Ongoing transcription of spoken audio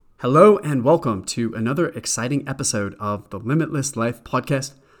Hello and welcome to another exciting episode of the Limitless Life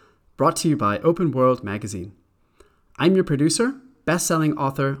podcast, brought to you by Open World Magazine. I'm your producer, best-selling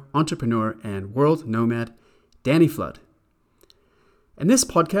author, entrepreneur, and world nomad, Danny Flood. In this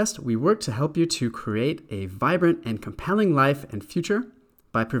podcast, we work to help you to create a vibrant and compelling life and future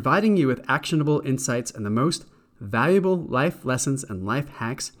by providing you with actionable insights and the most valuable life lessons and life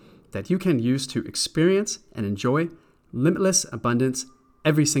hacks that you can use to experience and enjoy limitless abundance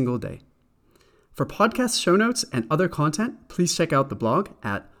every single day. For podcast show notes and other content, please check out the blog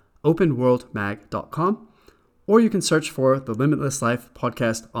at openworldmag.com, or you can search for the Limitless Life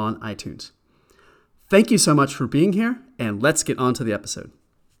podcast on iTunes. Thank you so much for being here, and let's get on to the episode.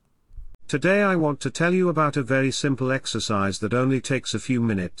 Today I want to tell you about a very simple exercise that only takes a few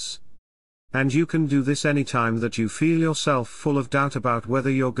minutes. And you can do this anytime that you feel yourself full of doubt about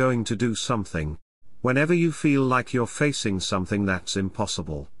whether you're going to do something. Whenever you feel like you're facing something that's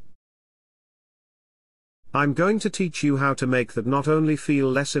impossible. I'm going to teach you how to make that not only feel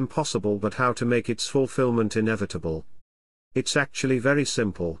less impossible but how to make its fulfillment inevitable. It's actually very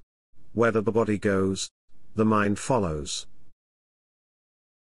simple. Where the body goes, the mind follows.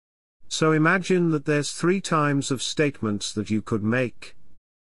 So imagine that there's 3 types of statements that you could make.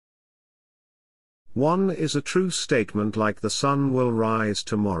 One is a true statement like the sun will rise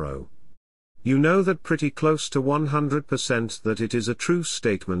tomorrow. You know that pretty close to 100% that it is a true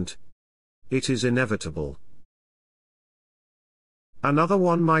statement. It is inevitable. Another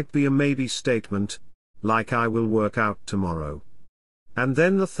one might be a maybe statement, like I will work out tomorrow. And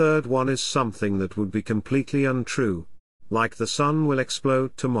then the third one is something that would be completely untrue, like the sun will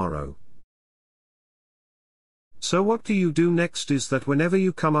explode tomorrow. So what do you do next is that whenever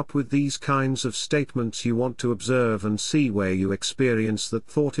you come up with these kinds of statements you want to observe and see where you experience that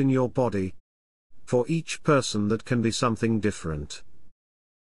thought in your body. For each person that can be something different.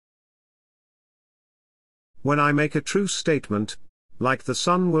 When I make a true statement, like the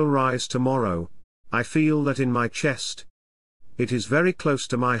sun will rise tomorrow, I feel that in my chest. It is very close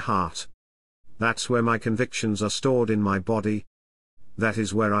to my heart. That's where my convictions are stored in my body. That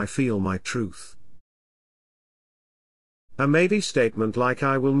is where I feel my truth. A maybe statement like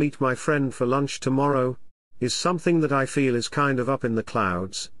I will meet my friend for lunch tomorrow, is something that I feel is kind of up in the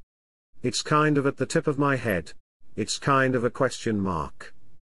clouds. It's kind of at the tip of my head. It's kind of a question mark.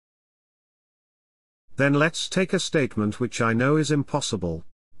 Then let's take a statement which I know is impossible.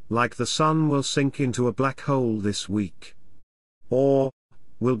 Like the sun will sink into a black hole this week. Or,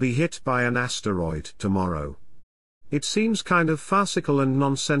 will be hit by an asteroid tomorrow. It seems kind of farcical and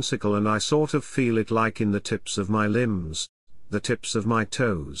nonsensical, and I sort of feel it like in the tips of my limbs, the tips of my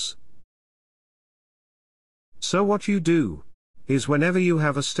toes. So what you do is whenever you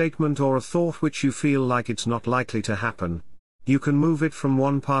have a statement or a thought which you feel like it's not likely to happen, you can move it from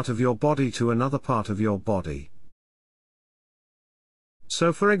one part of your body to another part of your body.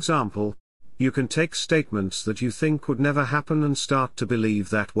 So for example, you can take statements that you think would never happen and start to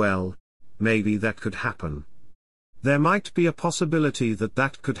believe that, well, maybe that could happen. There might be a possibility that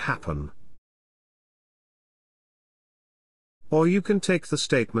that could happen. Or you can take the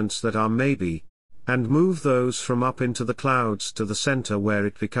statements that are maybe, and move those from up into the clouds to the center where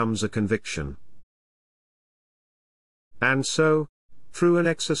it becomes a conviction. And so, through an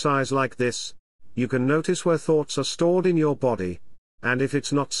exercise like this, you can notice where thoughts are stored in your body, and if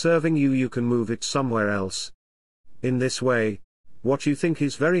it's not serving you, you can move it somewhere else. In this way, what you think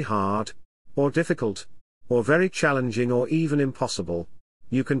is very hard, or difficult, or very challenging or even impossible,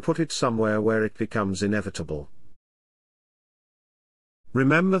 you can put it somewhere where it becomes inevitable.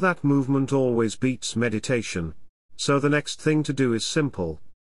 Remember that movement always beats meditation, so the next thing to do is simple.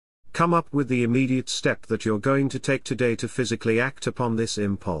 Come up with the immediate step that you're going to take today to physically act upon this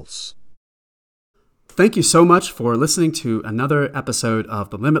impulse. Thank you so much for listening to another episode of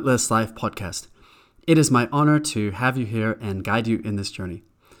the Limitless Life podcast. It is my honor to have you here and guide you in this journey.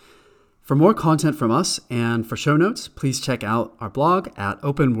 For more content from us and for show notes, please check out our blog at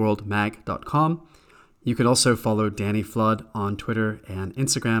openworldmag.com. You can also follow Danny Flood on Twitter and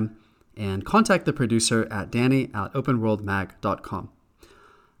Instagram, and contact the producer at danny@openworldmag.com.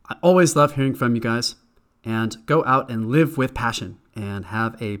 I always love hearing from you guys, and go out and live with passion and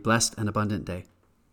have a blessed and abundant day.